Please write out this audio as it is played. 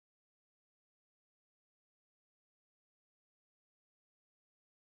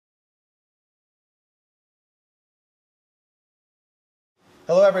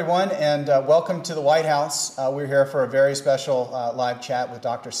Hello, everyone, and welcome to the White House. We're here for a very special live chat with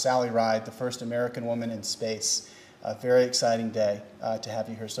Dr. Sally Ride, the first American woman in space. A very exciting day to have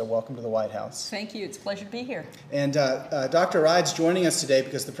you here, so welcome to the White House. Thank you. It's a pleasure to be here. And Dr. Ride's joining us today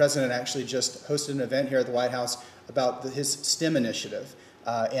because the President actually just hosted an event here at the White House about his STEM initiative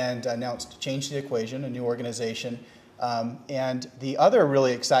and announced Change the Equation, a new organization. And the other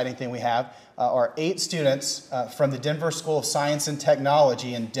really exciting thing we have are 8 students from the Denver School of Science and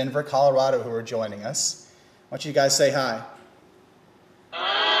Technology in Denver, Colorado, who are joining us. Why don't you guys say hi?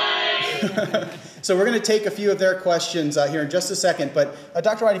 Hi! So we're going to take a few of their questions here in just a second. But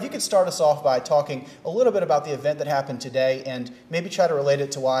Dr. Ride, if you could start us off by talking a little bit about the event that happened today and maybe try to relate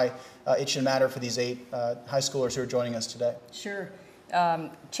it to why it should matter for these 8 high schoolers who are joining us today. Sure.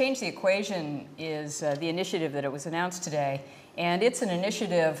 Change the Equation is the initiative that it was announced today, and it's an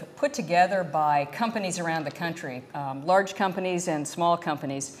initiative put together by companies around the country, large companies and small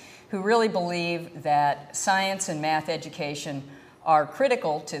companies, who really believe that science and math education are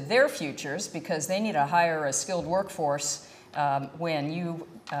critical to their futures because they need to hire a skilled workforce when you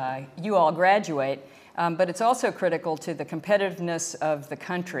all graduate, but it's also critical to the competitiveness of the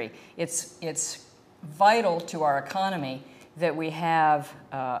country. It's vital to our economy that we have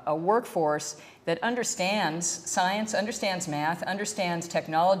a workforce that understands science, understands math, understands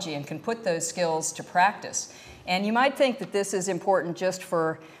technology, and can put those skills to practice. And you might think that this is important just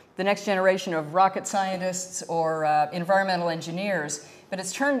for the next generation of rocket scientists or environmental engineers, but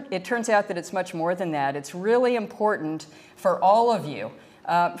it turns out that it's much more than that. It's really important for all of you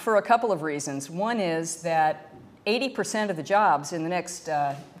for a couple of reasons. One is that 80% of the jobs in the next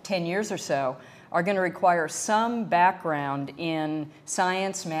 10 years or so are going to require some background in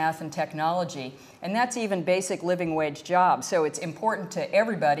science, math, and technology. And that's even basic living wage jobs. So it's important to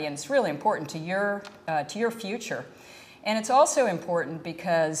everybody, and it's really important to your future. And it's also important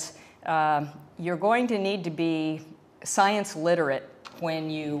because you're going to need to be science literate when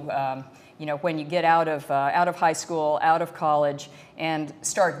you get out of high school, out of college, and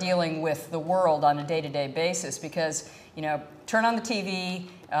start dealing with the world on a day-to-day basis. Because turn on the TV,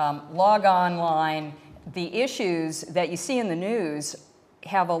 log online. The issues that you see in the news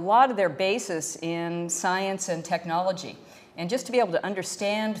have a lot of their basis in science and technology. And just to be able to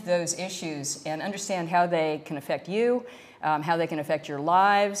understand those issues and understand how they can affect you, how they can affect your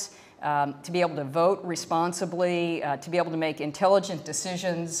lives, to be able to vote responsibly, to be able to make intelligent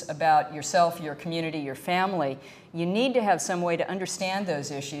decisions about yourself, your community, your family, you need to have some way to understand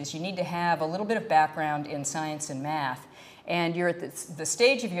those issues. You need to have a little bit of background in science and math. And you're at the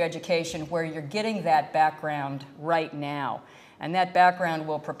stage of your education where you're getting that background right now. And that background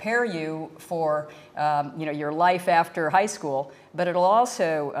will prepare you for your life after high school, but it'll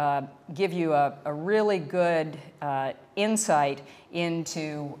also give you a really good insight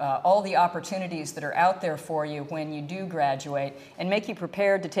into all the opportunities that are out there for you when you do graduate and make you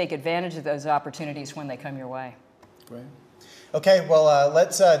prepared to take advantage of those opportunities when they come your way. Great. Okay, well,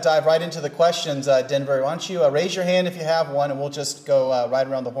 let's dive right into the questions, Denver. Why don't you raise your hand if you have one, and we'll just go right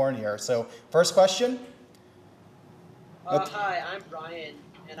around the horn here. So, first question. Hi, I'm Brian,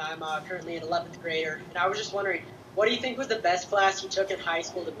 and I'm currently an 11th grader. And I was just wondering, what do you think was the best class you took in high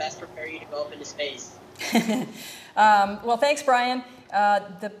school to best prepare you to go up into space? Well, thanks, Brian.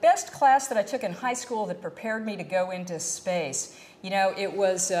 The best class that I took in high school that prepared me to go into space, it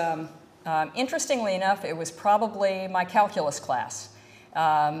was... interestingly enough, it was probably my calculus class.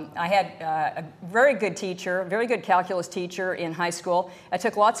 I had a very good teacher, very good calculus teacher in high school. I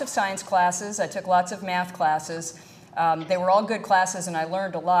took lots of science classes. I took lots of math classes. They were all good classes, and I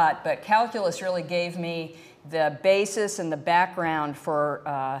learned a lot, but calculus really gave me the basis and the background for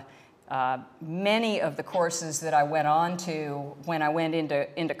many of the courses that I went on to when I went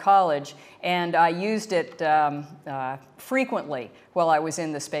into college, and I used it frequently while I was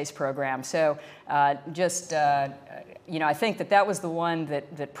in the space program. So I think that was the one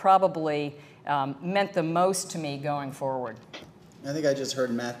that probably meant the most to me going forward. I think I just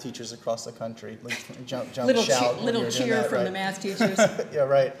heard math teachers across the country jump, little shout. Little cheer from the math teachers. Yeah,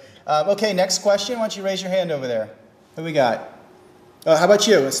 right. Okay, next question. Why don't you raise your hand over there? Who we got? How about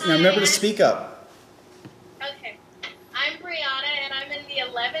you? Now remember to speak up. Okay. I'm Brianna, and I'm in the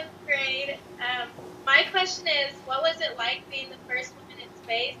 11th grade. My question is, what was it like being the first woman in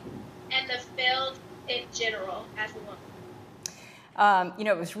space and the field in general as a woman?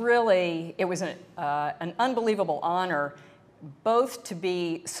 It was an unbelievable honor both to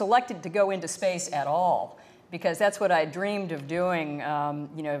be selected to go into space at all, because that's what I dreamed of doing,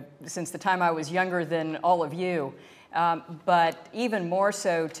 you know, since the time I was younger than all of you. But even more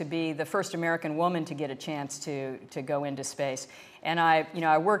so to be the first American woman to get a chance to go into space. And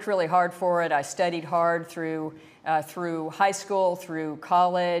I worked really hard for it. I studied hard through high school, through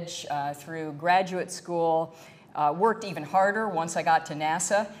college, through graduate school. Worked even harder once I got to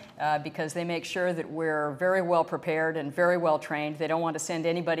NASA because they make sure that we're very well prepared and very well trained. They don't want to send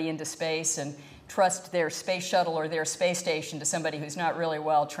anybody into space and trust their space shuttle or their space station to somebody who's not really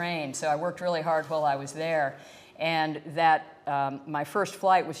well trained. So I worked really hard while I was there. And that my first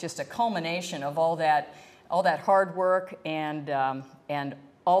flight was just a culmination of all that hard work and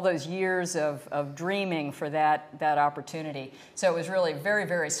all those years of dreaming for that opportunity. So it was really very,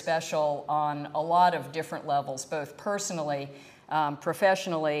 very special on a lot of different levels, both personally,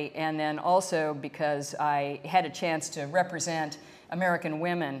 professionally, and then also because I had a chance to represent American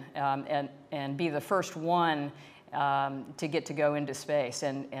women and be the first one to get to go into space.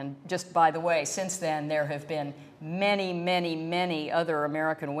 And just by the way, since then, there have been many, many, many other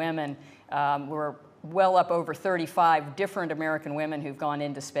American women. We're well up over 35 different American women who've gone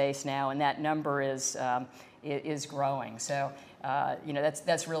into space now, and that number is growing. So,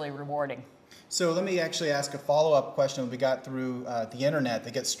 that's really rewarding. So let me actually ask a follow-up question we got through the internet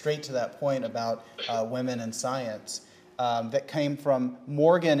that gets straight to that point about women in science. That came from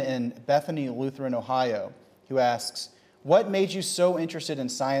Morgan in Bethany, Lutheran, Ohio, who asks, what made you so interested in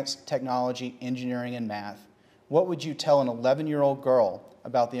science, technology, engineering, and math? What would you tell an 11-year-old girl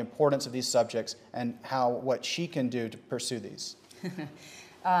about the importance of these subjects and what she can do to pursue these?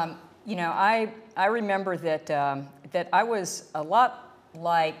 I remember that I was a lot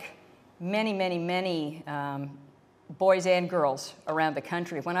like many, many, many boys and girls around the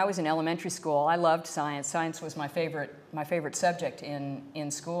country. When I was in elementary school, I loved science. Science was my favorite subject in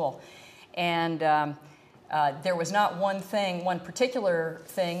school, and there was not one particular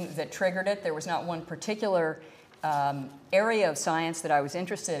thing that triggered it. There was not one particular area of science that I was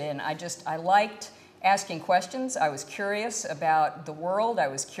interested in. I liked asking questions. I was curious about the world. I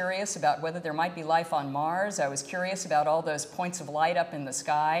was curious about whether there might be life on Mars. I was curious about all those points of light up in the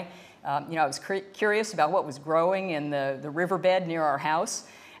sky. I was curious about what was growing in the riverbed near our house.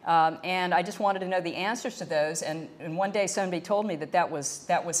 And I just wanted to know the answers to those. And one day somebody told me that was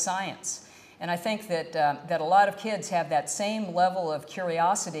science. And I think that a lot of kids have that same level of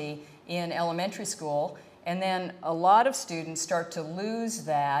curiosity in elementary school. And then a lot of students start to lose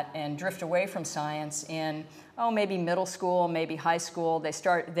that and drift away from science in, maybe middle school, maybe high school.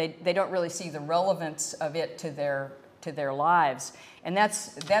 They don't really see the relevance of it to their lives. And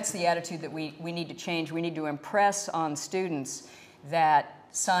that's the attitude that we need to change. We need to impress on students that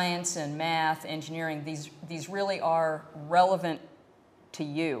science and math, engineering, these really are relevant to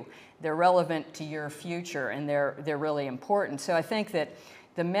you. They're relevant to your future, and they're really important. So I think that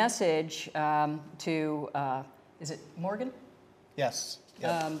the message is it Morgan? Yes.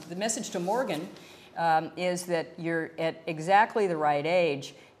 Yep. The message to Morgan is that you're at exactly the right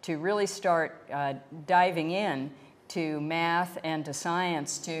age to really start diving in to math and to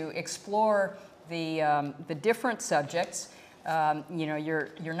science, to explore the different subjects.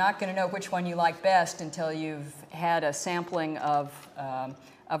 You're not going to know which one you like best until you've had a sampling of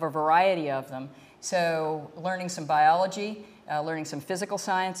a variety of them. So learning some biology, learning some physical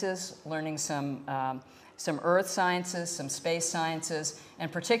sciences, learning some earth sciences, some space sciences, and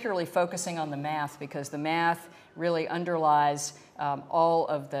particularly focusing on the math, because the math really underlies all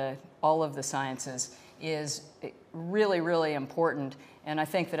of the sciences, is really, really important. And I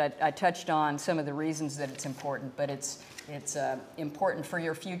think that I touched on some of the reasons that it's important, but it's important for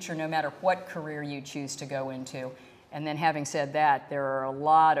your future no matter what career you choose to go into. And then having said that, there are a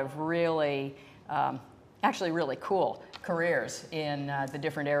lot of really, actually really cool careers in the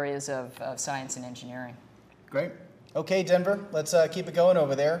different areas of science and engineering. Great. Okay, Denver, let's keep it going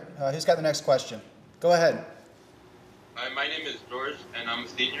over there. Who's got the next question? Go ahead. Hi, my name is George, and I'm a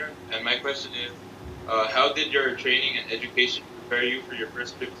senior. And my question is, how did your training and education prepare you for your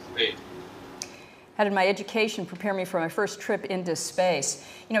first trip to space? How did my education prepare me for my first trip into space?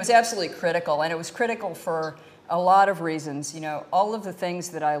 It was absolutely critical, and it was critical for a lot of reasons. All of the things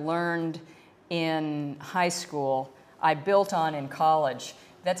that I learned in high school, I built on in college.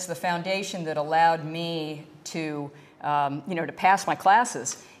 That's the foundation that allowed me to pass my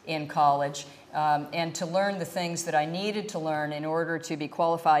classes in college and to learn the things that I needed to learn in order to be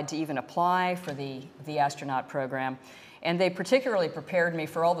qualified to even apply for the astronaut program. And they particularly prepared me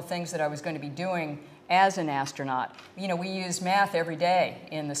for all the things that I was going to be doing as an astronaut. You know, we use math every day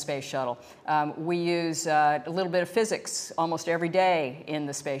in the space shuttle. We use a little bit of physics almost every day in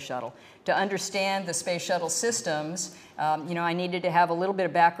the space shuttle. To understand the space shuttle systems, you know, I needed to have a little bit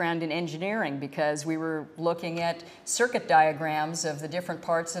of background in engineering because we were looking at circuit diagrams of the different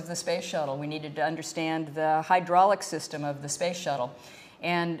parts of the space shuttle. We needed to understand the hydraulic system of the space shuttle.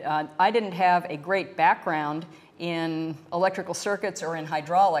 And I didn't have a great background in electrical circuits or in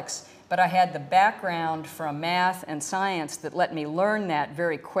hydraulics, but I had the background from math and science that let me learn that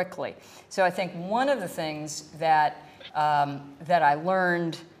very quickly. So I think one of the things that, that I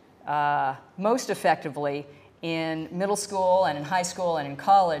learned most effectively in middle school and in high school and in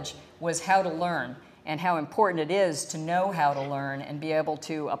college was how to learn and how important it is to know how to learn and be able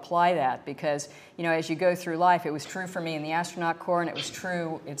to apply that, because, you know, as you go through life, it was true for me in the astronaut corps, and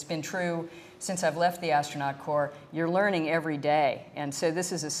it's been true since I've left the astronaut corps. You're learning every day, and so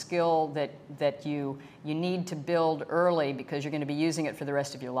this is a skill that you need to build early because you're going to be using it for the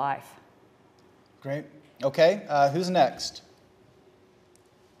rest of your life. Great. Okay, who's next?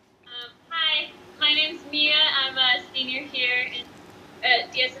 Hi, my name's Mia. I'm a senior here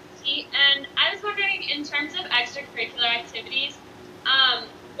at DSST, and I was wondering, in terms of extracurricular activities,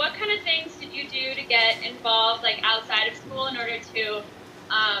 what kind of things did you do to get involved, like outside of school, in order to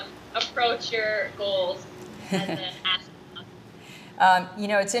approach your goals as an astronaut? You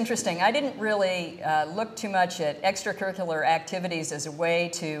know, it's interesting. I didn't really look too much at extracurricular activities as a way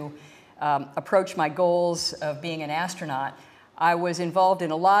to approach my goals of being an astronaut. I was involved in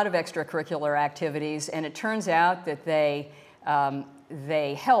a lot of extracurricular activities, and it turns out that they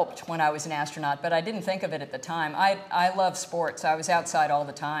helped when I was an astronaut, but I didn't think of it at the time. I love sports. I was outside all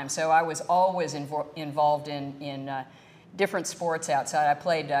the time, so I was always involved in different sports outside. I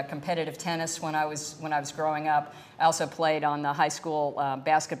played competitive tennis when I was growing up. I also played on the high school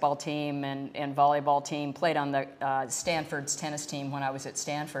basketball team and volleyball team, played on the Stanford's tennis team when I was at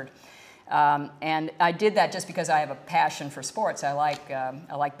Stanford. And I did that just because I have a passion for sports. I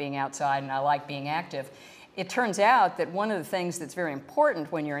like being outside and I like being active. It turns out that one of the things that's very important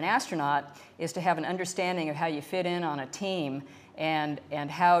when you're an astronaut is to have an understanding of how you fit in on a team and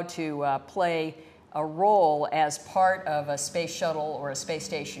how to play a role as part of a space shuttle or a space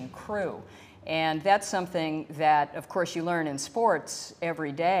station crew. And that's something that, of course, you learn in sports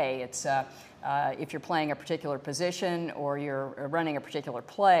every day. It's if you're playing a particular position or you're running a particular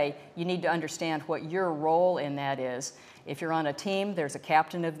play, you need to understand what your role in that is. If you're on a team, there's a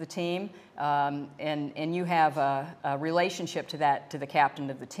captain of the team, and you have a relationship to the captain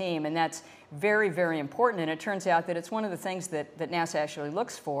of the team, and that's very, very important. And it turns out that it's one of the things that NASA actually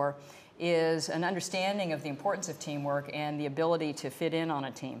looks for is an understanding of the importance of teamwork and the ability to fit in on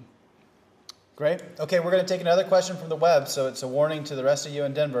a team. Great. Okay, we're going to take another question from the web, so it's a warning to the rest of you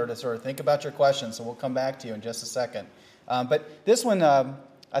in Denver to sort of think about your questions, so we'll come back to you in just a second. But this one, I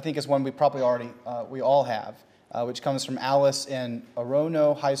think, is one we probably already, we all have, which comes from Alice in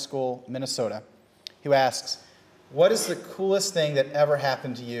Orono High School, Minnesota, who asks, what is the coolest thing that ever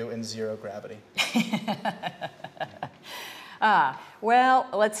happened to you in zero gravity? Well,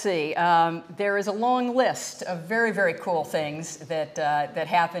 let's see. There is a long list of very, very cool things that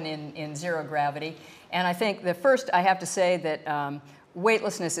happen in zero gravity. And I think the first, I have to say that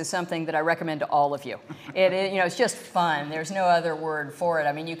weightlessness is something that I recommend to all of you. It's just fun. There's no other word for it.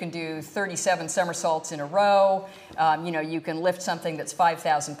 I mean, you can do 37 somersaults in a row. You can lift something that's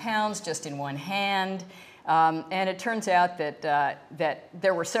 5,000 pounds just in one hand. And it turns out that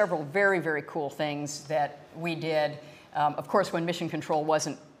there were several very, very cool things that we did. Of course, when Mission Control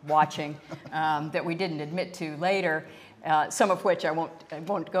wasn't watching, that we didn't admit to later, some of which I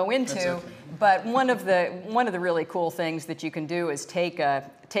won't go into. Okay. But one of the really cool things that you can do is take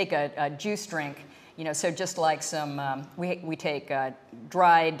a juice drink. So just like we take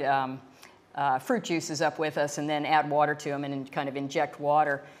dried fruit juices up with us and then add water to them and kind of inject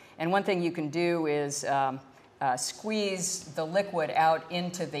water. And one thing you can do is squeeze the liquid out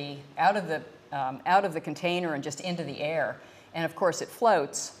of the container and just into the air. And of course it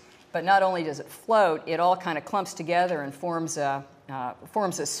floats, but not only does it float, it all kind of clumps together and forms a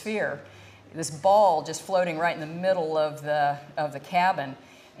sphere, this ball just floating right in the middle of the cabin.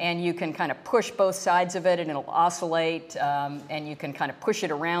 And you can kind of push both sides of it and it'll oscillate, and you can kind of push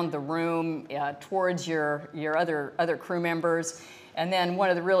it around the room towards your other crew members. And then one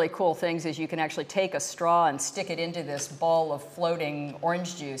of the really cool things is you can actually take a straw and stick it into this ball of floating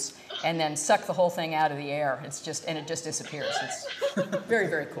orange juice and then suck the whole thing out of the air. And it just disappears. It's very,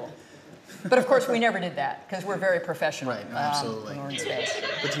 very cool. But of course, we never did that because we're very professional. Right, no, absolutely. When we're in space.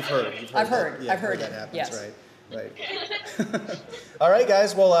 But you've heard I've heard that happens, yes. right? Right. All right,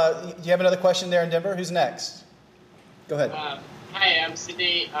 guys. Well, do you have another question there in Denver? Who's next? Go ahead. Hi, I'm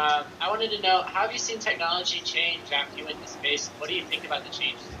Sydney. I wanted to know, how have you seen technology change after you went to space? What do you think about the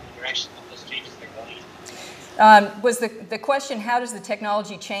changes, the direction that those changes are going? Was the question, how does the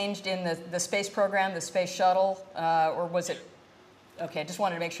technology changed in the space program, the space shuttle, or was it? Okay, just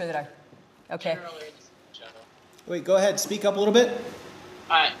wanted to make sure that okay. General or in the shuttle? Wait, go ahead. Speak up a little bit.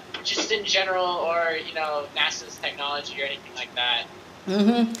 Just in general, or NASA's technology or anything like that.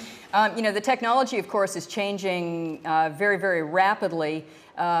 Mm-hmm. The technology, of course, is changing very, very rapidly.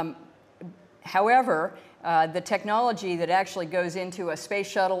 However, the technology that actually goes into a space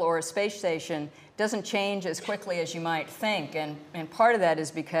shuttle or a space station doesn't change as quickly as you might think. And part of that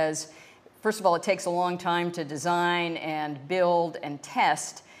is because, first of all, it takes a long time to design and build and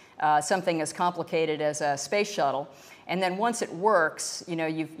test something as complicated as a space shuttle. And then once it works,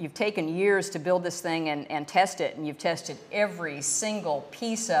 you've taken years to build this thing and test it, and you've tested every single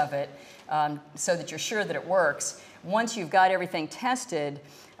piece of it so that you're sure that it works. Once you've got everything tested,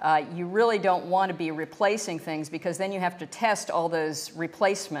 you really don't want to be replacing things, because then you have to test all those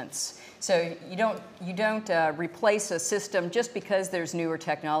replacements. So you don't replace a system just because there's newer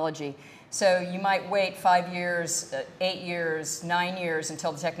technology. So you might wait 5 years, 8 years, 9 years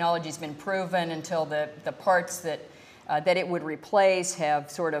until the technology's been proven, until the parts that it would replace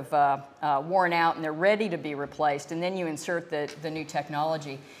have sort of worn out and they're ready to be replaced, and then you insert the new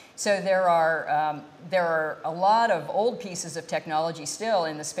technology. So there are a lot of old pieces of technology still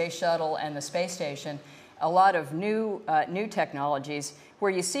in the space shuttle and the space station, a lot of new technologies.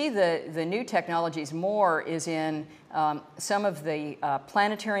 Where you see the new technologies more is in some of the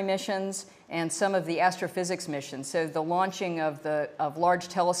planetary missions and some of the astrophysics missions. So the launching of large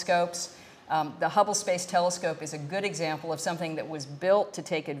telescopes. The Hubble Space Telescope is a good example of something that was built to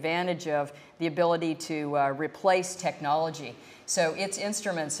take advantage of the ability to replace technology. So its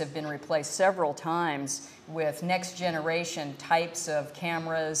instruments have been replaced several times with next generation types of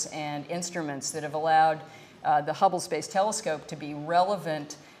cameras and instruments that have allowed the Hubble Space Telescope to be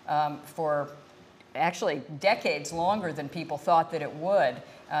relevant for actually decades longer than people thought that it would,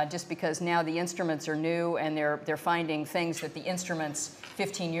 just because now the instruments are new and they're finding things that the instruments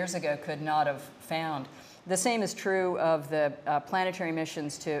 15 years ago could not have found. The same is true of the planetary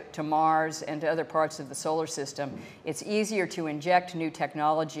missions to Mars and to other parts of the solar system. It's easier to inject new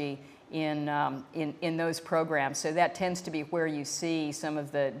technology in those programs, so that tends to be where you see some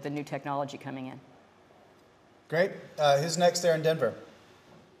of the new technology coming in. Great. Who's next there in Denver?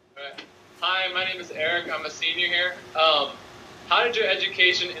 Hi, my name is Eric. I'm a senior here. How did your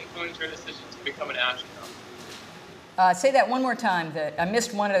education influence your decision to become an astronaut? Say that one more time. I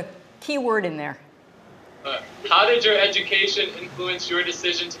missed one key word in there. How did your education influence your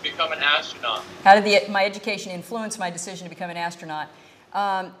decision to become an astronaut? How did my education influence my decision to become an astronaut?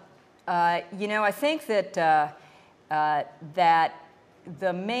 I think that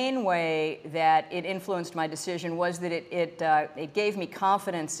the main way that it influenced my decision was that it gave me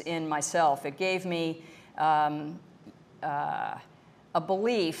confidence in myself. It gave me a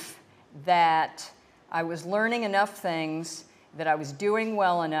belief that I was learning enough things, that I was doing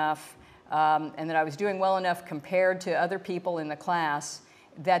well enough, and that I was doing well enough compared to other people in the class,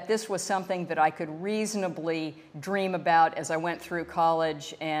 that this was something that I could reasonably dream about as I went through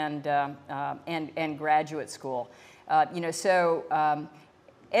college and graduate school.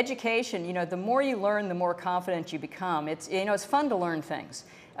 Education, the more you learn, the more confident you become. It's fun to learn things.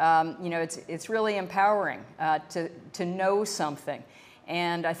 It's really empowering to know something.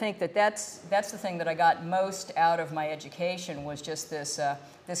 And I think that's the thing that I got most out of my education, was just this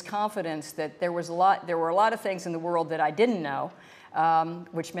confidence that there were a lot of things in the world that I didn't know,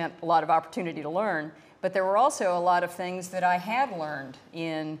 which meant a lot of opportunity to learn. But there were also a lot of things that I had learned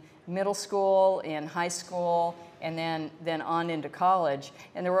in middle school, in high school, and then on into college.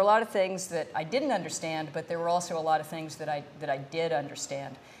 And there were a lot of things that I didn't understand, but there were also a lot of things that I did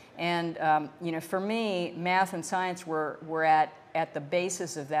understand. And for me, math and science were at the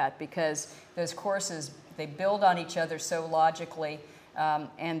basis of that, because those courses, they build on each other so logically,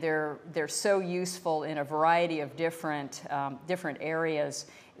 and they're so useful in a variety of different areas,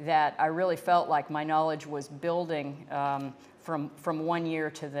 that I really felt like my knowledge was building from one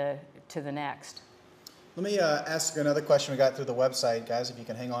year to the next. Let me ask another question we got through the website, guys, if you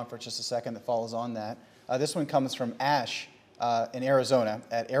can hang on for just a second, that follows on that. This one comes from Ash in Arizona,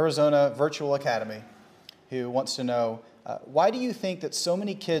 at Arizona Virtual Academy, who wants to know, why do you think that so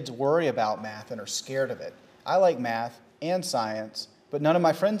many kids worry about math and are scared of it? I like math and science, but none of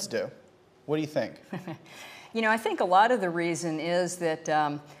my friends do. What do you think? I think a lot of the reason is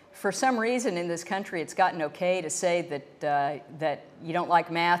that for some reason in this country, it's gotten okay to say that, that you don't like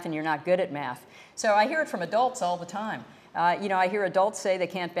math and you're not good at math. So I hear it from adults all the time. You know, I hear adults say they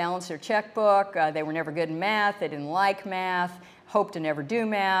can't balance their checkbook, they were never good in math, they didn't like math, hope to never do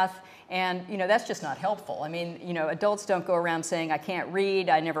math, and, you know, that's just not helpful. I mean, you know, adults don't go around saying, I can't read,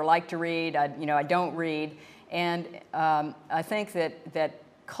 I never like to read, you know, I don't read, and I think that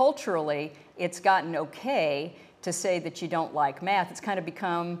culturally, it's gotten okay to say that you don't like math. It's kind of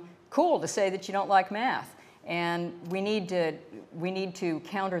become cool to say that you don't like math. And we need to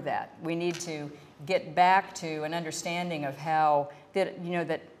counter that. We need to get back to an understanding of how that, you know,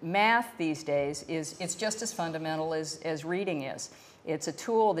 that math these days it's just as fundamental as reading is. It's a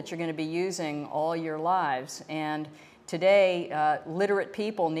tool that you're going to be using all your lives. And today, literate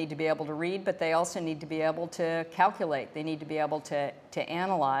people need to be able to read, but they also need to be able to calculate. They need to be able to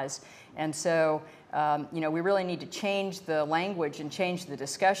analyze. And so, you know, we really need to change the language and change the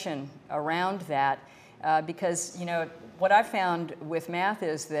discussion around that because, you know, what I found with math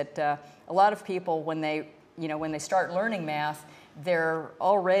is that a lot of people, when they start learning math, they're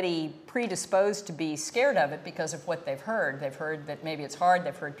already predisposed to be scared of it because of what they've heard. They've heard that maybe it's hard,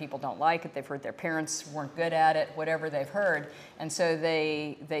 they've heard people don't like it, they've heard their parents weren't good at it, whatever they've heard. And so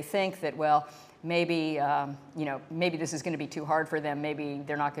they think that, well, maybe, you know, maybe this is going to be too hard for them, maybe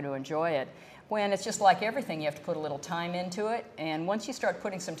they're not going to enjoy it. When it's just like everything, you have to put a little time into it. And once you start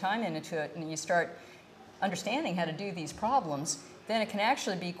putting some time into it and you start understanding how to do these problems, then it can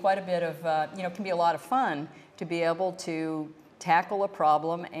actually be quite a bit of, you know, it can be a lot of fun to be able to tackle a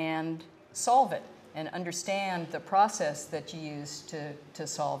problem and solve it and understand the process that you use to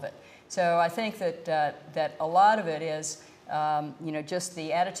solve it. So I think that, that a lot of it is, you know, just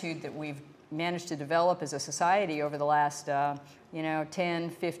the attitude that we've managed to develop as a society over the last, you know,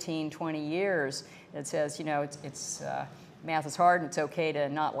 10, 15, 20 years that says, you know, math is hard and it's okay to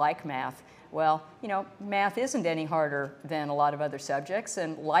not like math. Well, you know, math isn't any harder than a lot of other subjects,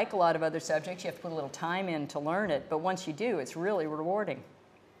 and like a lot of other subjects, you have to put a little time in to learn it, but once you do, it's really rewarding.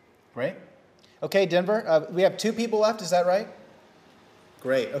 Great. Okay, Denver, we have 2 people left, is that right?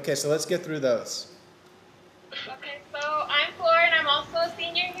 Great. Okay, so let's get through those. Okay, so I'm Flora, and I'm also a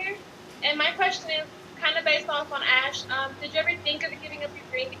senior here, and my question is kind of based off on Ash. Did you ever think of giving up your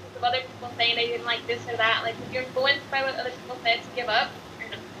dream because of other people saying they didn't like this or that? Like, were you influenced by what other people said to give up?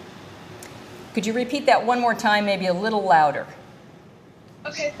 Could you repeat that one more time, maybe a little louder?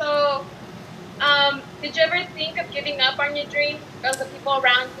 Okay, so did you ever think of giving up on your dreams because the people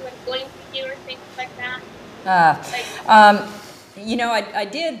around you influencing you or things like that? You know, I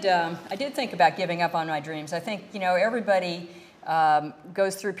did think about giving up on my dreams. I think, you know, everybody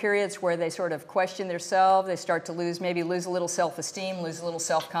goes through periods where they sort of question themselves. They start to maybe lose a little self-esteem, lose a little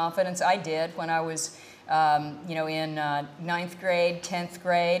self-confidence. I did when I was, you know, in 9th grade, 10th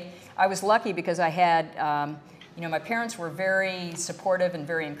grade. I was lucky because I had, you know, my parents were very supportive and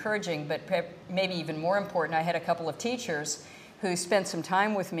very encouraging, but maybe even more important, I had a couple of teachers who spent some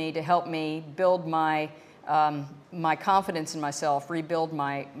time with me to help me build my confidence in myself, rebuild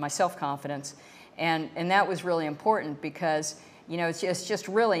my self-confidence. And that was really important because, you know, it's just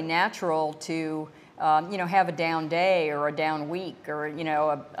really natural to, you know, have a down day or a down week or, you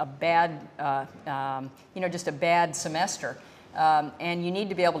know, a bad, you know, just a bad semester. And you need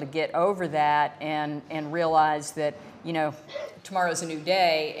to be able to get over that and realize that, you know, tomorrow's a new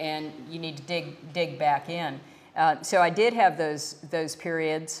day and you need to dig back in. So I did have those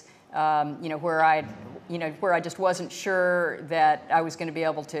periods, you know, where I just wasn't sure that I was going to be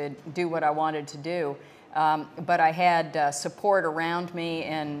able to do what I wanted to do. But I had support around me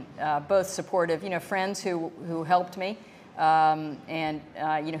and both supportive, you know, friends who helped me and,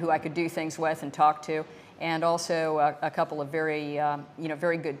 you know, who I could do things with and talk to. And also a couple of very, you know,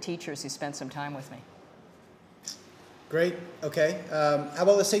 very good teachers who spent some time with me. Great. Okay. How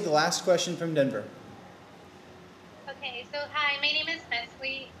about let's take the last question from Denver. Okay. So hi, my name is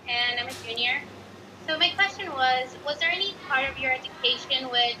Mesley, and I'm a junior. So my question was there any part of your education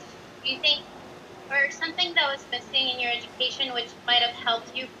which you think, or something that was missing in your education which might have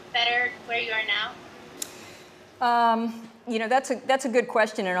helped you better where you are now? You know, that's a good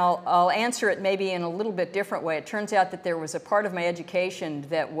question, and I'll answer it maybe in a little bit different way. It turns out that there was a part of my education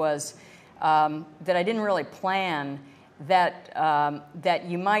that was that I didn't really plan, that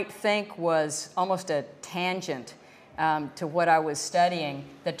you might think was almost a tangent to what I was studying,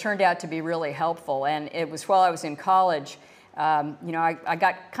 that turned out to be really helpful. And it was while I was in college. You know, I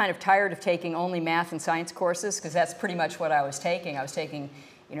got kind of tired of taking only math and science courses because that's pretty much what I was taking. I was taking,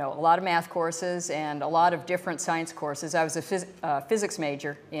 you know, a lot of math courses and a lot of different science courses. I was a physics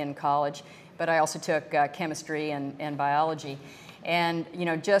major in college, but I also took chemistry and biology. And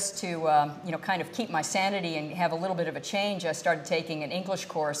just to kind of keep my sanity and have a little bit of a change, I started taking an English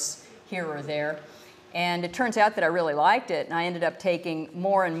course here or there. And it turns out that I really liked it, and I ended up taking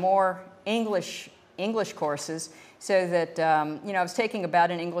more and more English courses, so that I was taking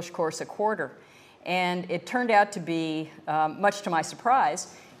about an English course a quarter. And it turned out to be, much to my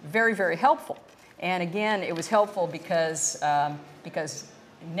surprise, very, very helpful. And again, it was helpful because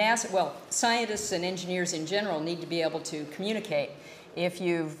NASA, scientists and engineers in general need to be able to communicate. If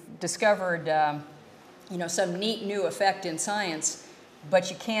you've discovered, some neat new effect in science,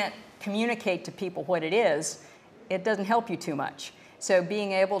 but you can't communicate to people what it is, it doesn't help you too much. So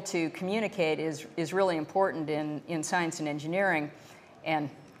being able to communicate is really important in science and engineering. And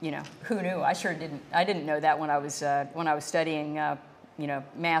who knew? I didn't know that when I was studying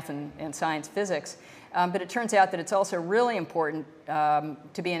math and science physics. But it turns out that it's also really important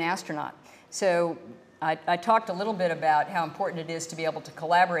to be an astronaut. So I talked a little bit about how important it is to be able to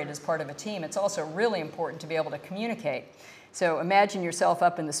collaborate as part of a team. It's also really important to be able to communicate. So imagine yourself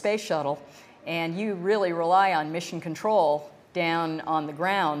up in the space shuttle, and you really rely on mission control down on the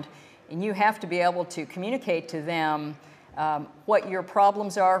ground, and you have to be able to communicate to them what your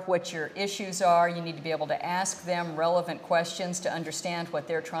problems are, what your issues are. You need to be able to ask them relevant questions to understand what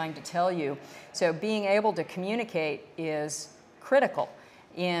they're trying to tell you. So being able to communicate is critical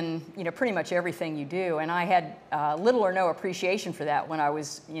in pretty much everything you do. And I had little or no appreciation for that when I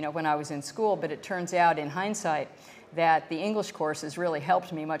was in school. But it turns out, in hindsight, that the English courses really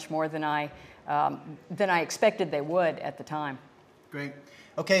helped me much more than I expected they would at the time. Great.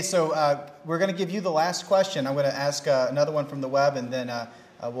 Okay, so we're going to give you the last question. I'm going to ask another one from the web, and then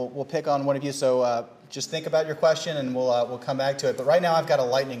we'll pick on one of you. So just think about your question, and we'll come back to it. But right now, I've got a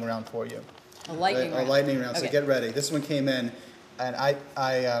lightning round for you. A lightning round. A lightning round. Okay. So get ready. This one came in, and I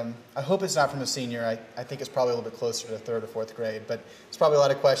hope it's not from a senior. I think it's probably a little bit closer to third or fourth grade, but it's probably a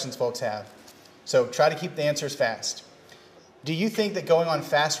lot of questions folks have. So try to keep the answers fast. Do you think that going on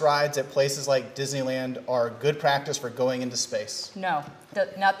fast rides at places like Disneyland are good practice for going into space? No,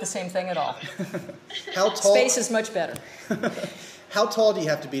 not the same thing at all. How tall? Space is much better. How tall do you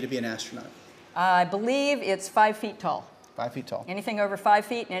have to be an astronaut? I believe it's 5 feet tall. 5 feet tall. Anything over 5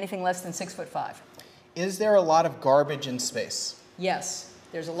 feet and anything less than 6'5". Is there a lot of garbage in space? Yes,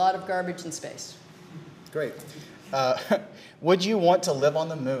 there's a lot of garbage in space. Great. Would you want to live on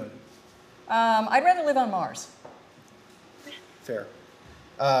the moon? I'd rather live on Mars. Fair.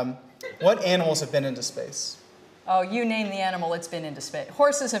 What animals have been into space? Oh, you name the animal, it's been into space.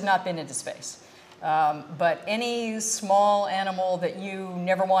 Horses have not been into space. But any small animal that you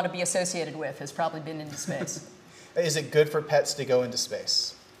never want to be associated with has probably been into space. Is it good for pets to go into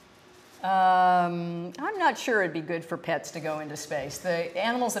space? I'm not sure it'd be good for pets to go into space. The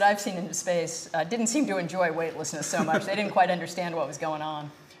animals that I've seen into space didn't seem to enjoy weightlessness so much. They didn't quite understand what was going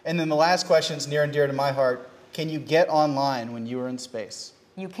on. And then the last question is near and dear to my heart. Can you get online when you were in space?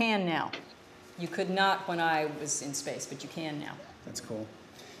 You can now. You could not when I was in space, but you can now. That's cool.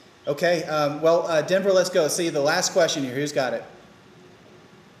 Okay, Denver, let's go. See, the last question here. Who's got it?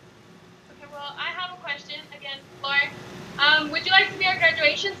 Okay, well, I have a question again, Lauren. Would you like to be our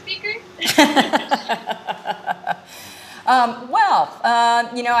graduation speaker?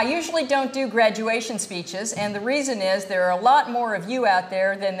 I usually don't do graduation speeches, and the reason is there are a lot more of you out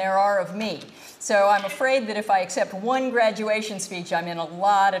there than there are of me. So I'm afraid that if I accept one graduation speech, I'm in a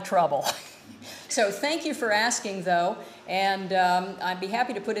lot of trouble. So thank you for asking, though, and I'd be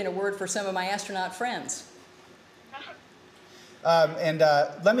happy to put in a word for some of my astronaut friends.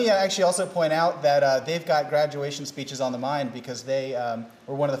 Let me actually also point out that they've got graduation speeches on the mind because they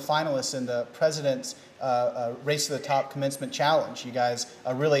were one of the finalists in the President's Race to the Top Commencement Challenge. You guys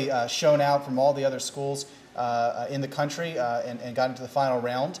really shone out from all the other schools in the country and got into the final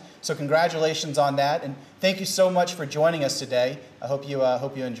round. So congratulations on that, and thank you so much for joining us today. I hope you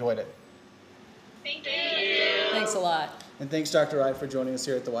enjoyed it. Thank you. Thanks a lot. And thanks, Dr. Wright, for joining us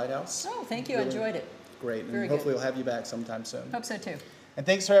here at the White House. Oh, thank you. I enjoyed it. Great, and Very hopefully good. we'll have you back sometime soon. Hope so, too. And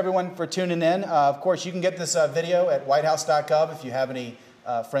thanks for everyone for tuning in. Of course, you can get this video at whitehouse.gov if you have any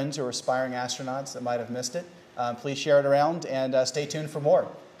friends who are aspiring astronauts that might have missed it. Please share it around and stay tuned for more.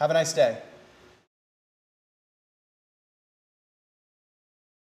 Have a nice day.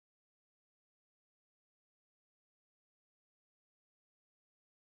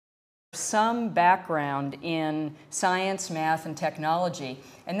 Some background in science, math, and technology,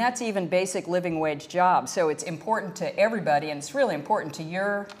 and that's even basic living wage jobs. So it's important to everybody, and it's really important to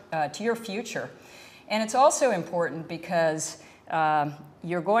your future. And it's also important because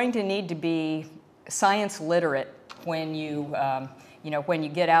you're going to need to be science literate when you when you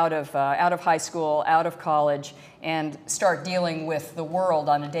get out of high school, out of college, and start dealing with the world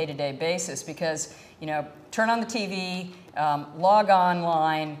on a day-to-day basis. Because, turn on the TV, log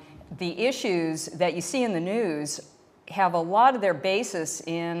online, the issues that you see in the news have a lot of their basis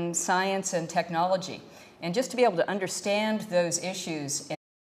in science and technology. And just to be able to understand those issues.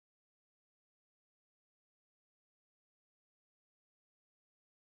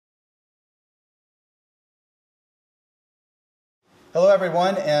 Hello,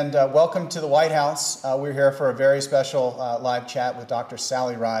 everyone, and welcome to the White House. We're here for a very special live chat with Dr.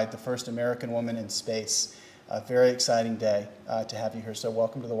 Sally Ride, the first American woman in space. A very exciting day to have you here, so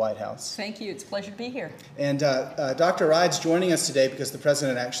welcome to the White House. Thank you. It's a pleasure to be here. And Dr. Ride's joining us today because the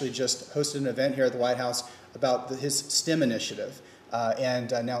President actually just hosted an event here at the White House about his STEM initiative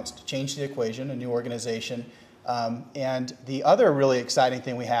and announced Change the Equation, a new organization. And the other really exciting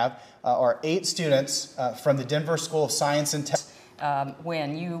thing we have are 8 students from the Denver School of Science and Tech.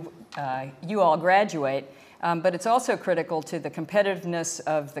 When you all graduate, but it's also critical to the competitiveness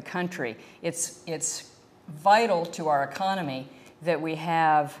of the country. It's vital to our economy that we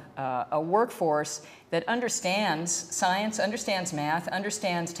have a workforce that understands science, understands math,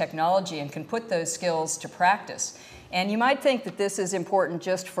 understands technology, and can put those skills to practice. And you might think that this is important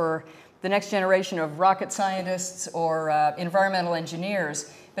just for the next generation of rocket scientists or environmental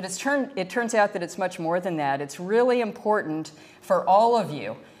engineers, but it turns out that it's much more than that. It's really important for all of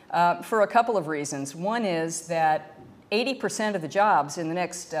you for a couple of reasons. One is that 80% of the jobs in the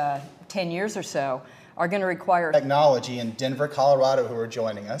next 10 years or so are going to require technology in Denver, Colorado, who are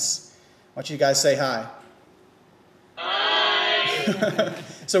joining us. Why don't you guys say hi? Hi!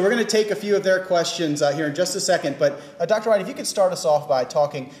 So we're going to take a few of their questions here in just a second, but Dr. Ride, if you could start us off by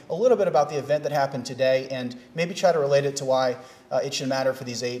talking a little bit about the event that happened today and maybe try to relate it to why it should matter for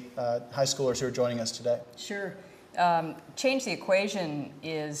these 8 high schoolers who are joining us today. Sure. Change the Equation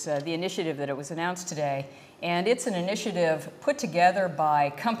is the initiative that it was announced today. And it's an initiative put together by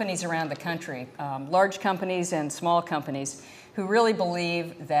companies around the country, large companies and small companies, who really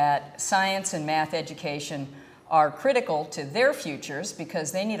believe that science and math education are critical to their futures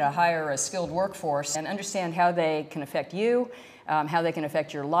because they need to hire a skilled workforce and understand how they can affect you, how they can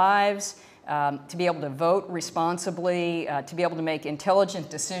affect your lives, to be able to vote responsibly, to be able to make intelligent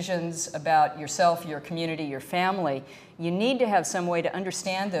decisions about yourself, your community, your family. You need to have some way to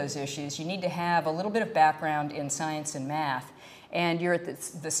understand those issues. You need to have a little bit of background in science and math. And you're at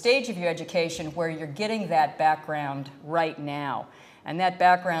the stage of your education where you're getting that background right now. And that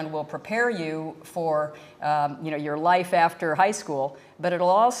background will prepare you for your life after high school, but it'll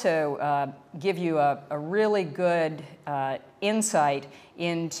also give you a really good insight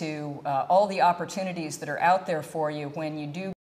into all the opportunities that are out there for you when you do